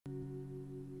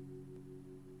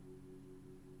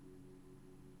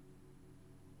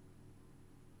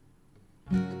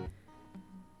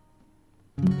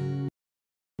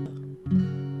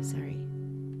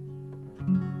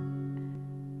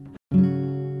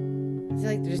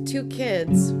like there's two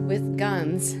kids with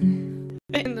guns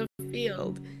in the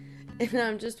field, and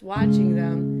I'm just watching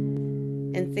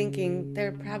them and thinking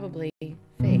they're probably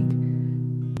fake.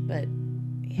 But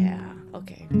yeah,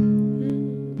 okay.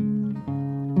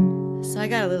 So I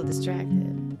got a little distracted.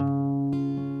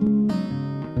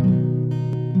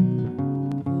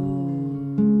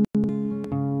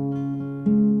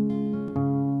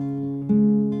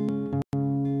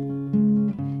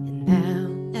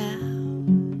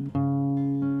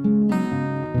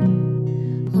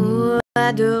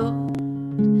 I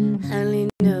don't hardly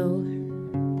know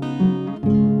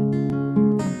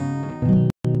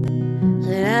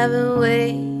that I've been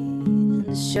waiting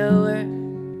to show her.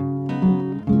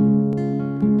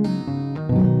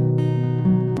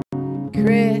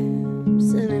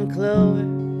 Crimson and clover,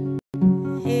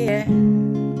 yeah.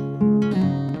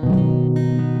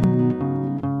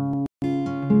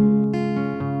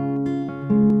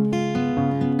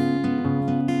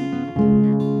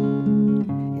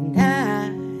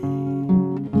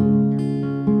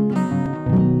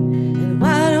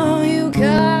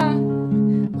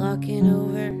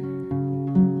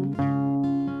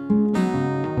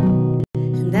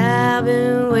 I've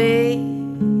been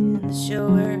waiting to show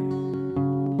her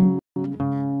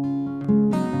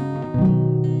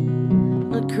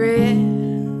the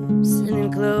crimson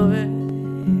and clover.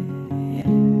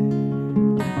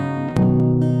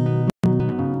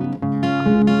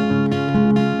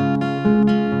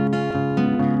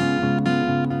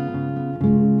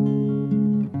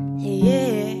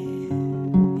 Yeah,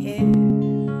 yeah.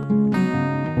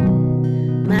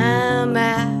 My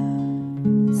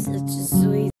mouth, such a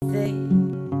sweet thing.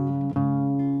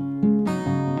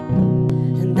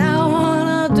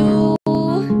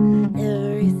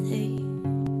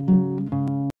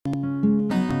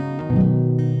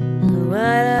 What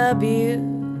a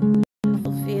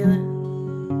beautiful feeling.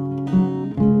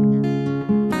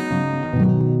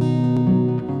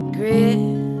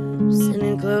 Crimson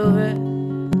and clover.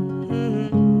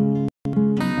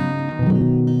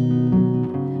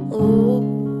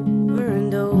 Over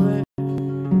and over.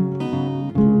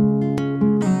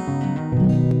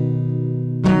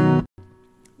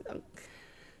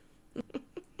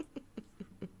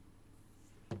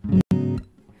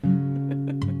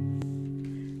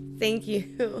 Thank you.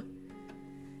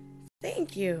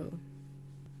 Thank you.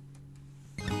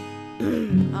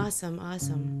 Awesome,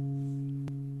 awesome.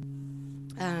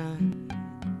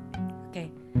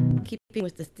 Okay, keeping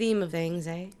with the theme of things,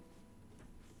 eh?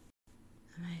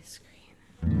 On my screen.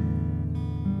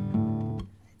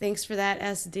 Thanks for that,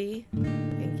 SD.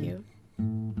 Thank you.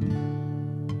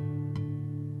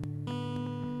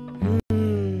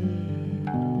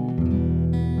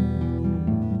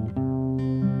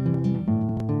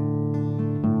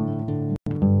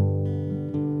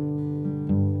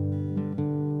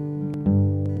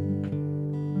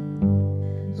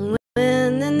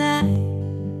 When the night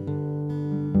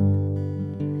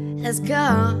has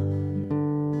come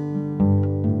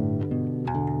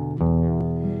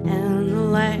and the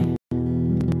light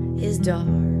is dark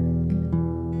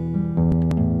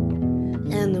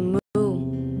and the moon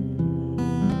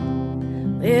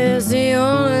is the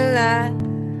only light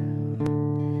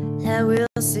that we'll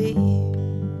see.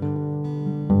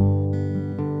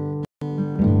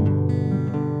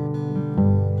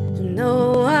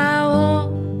 No, I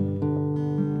won't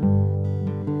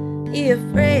be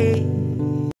afraid.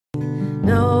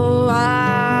 No,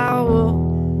 I won't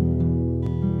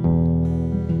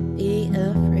be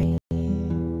afraid.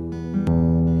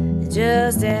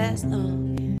 Just as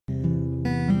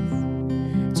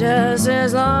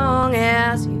long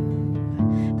as you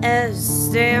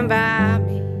stand by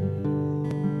me.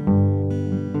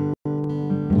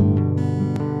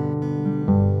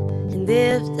 And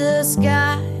if the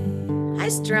sky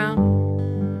is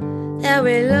strong that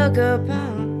we look upon,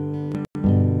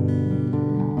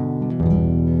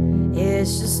 it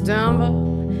should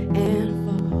stumble and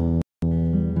fall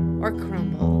or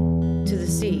crumble to the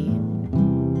sea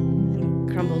and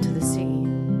crumble to the sea.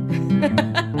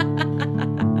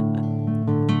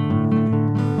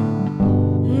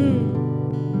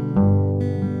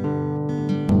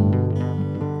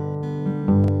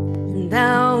 And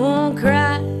I won't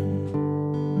cry.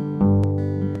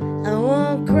 I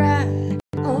won't cry.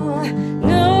 Oh,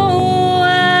 no,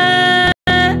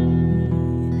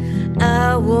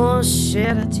 I won't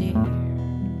shed a tear.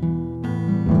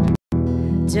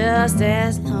 Just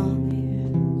as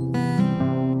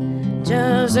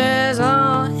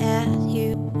long as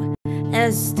you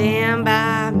stand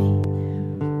by me.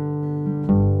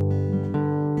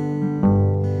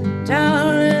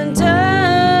 Darling,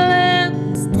 stand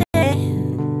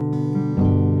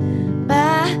by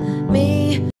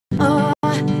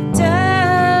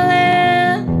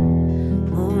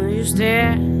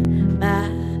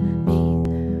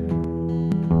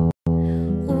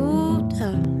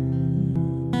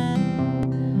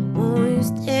you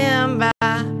stand by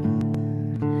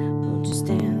me? Won't you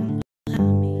stand by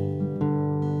me?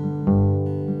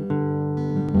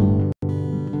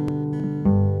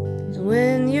 And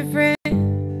when your friends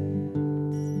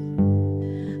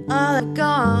all have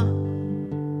gone,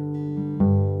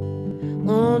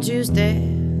 won't you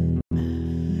stand by?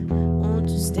 Won't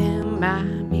you stand by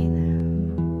me now?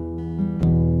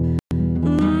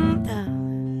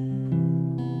 Darling.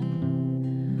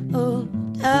 Oh,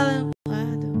 darling,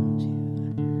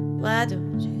 why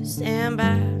don't you stand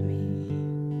by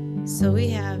me? So we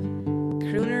have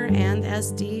Crooner and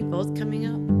SD both coming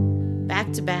up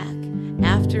back to back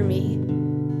after me.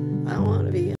 I want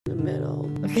to be in the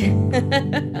middle. Okay.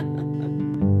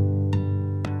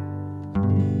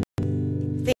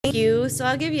 Thank you. So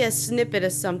I'll give you a snippet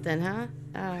of something, huh?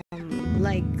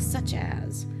 Like such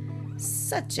as,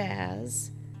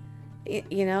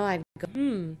 you know, I'd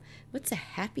go, what's a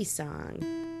happy song?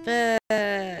 But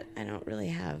I don't really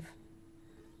have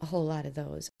a whole lot of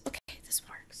those. Okay, this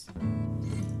works.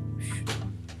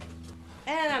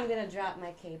 And I'm gonna drop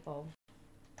my capo.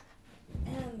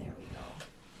 And there we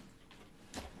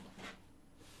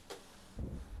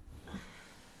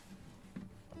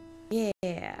go.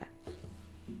 Yeah.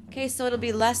 Okay, so it'll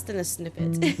be less than a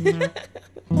snippet.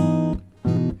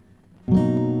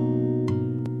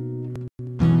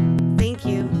 Thank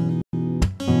you.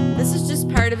 This is just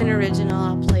part of an original.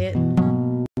 I'll play it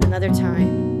another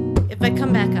time if I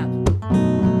come back up.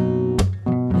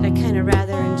 But I kind of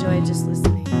rather enjoy just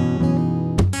listening.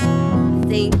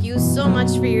 Thank you so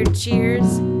much for your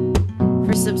cheers,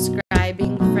 for subscribing.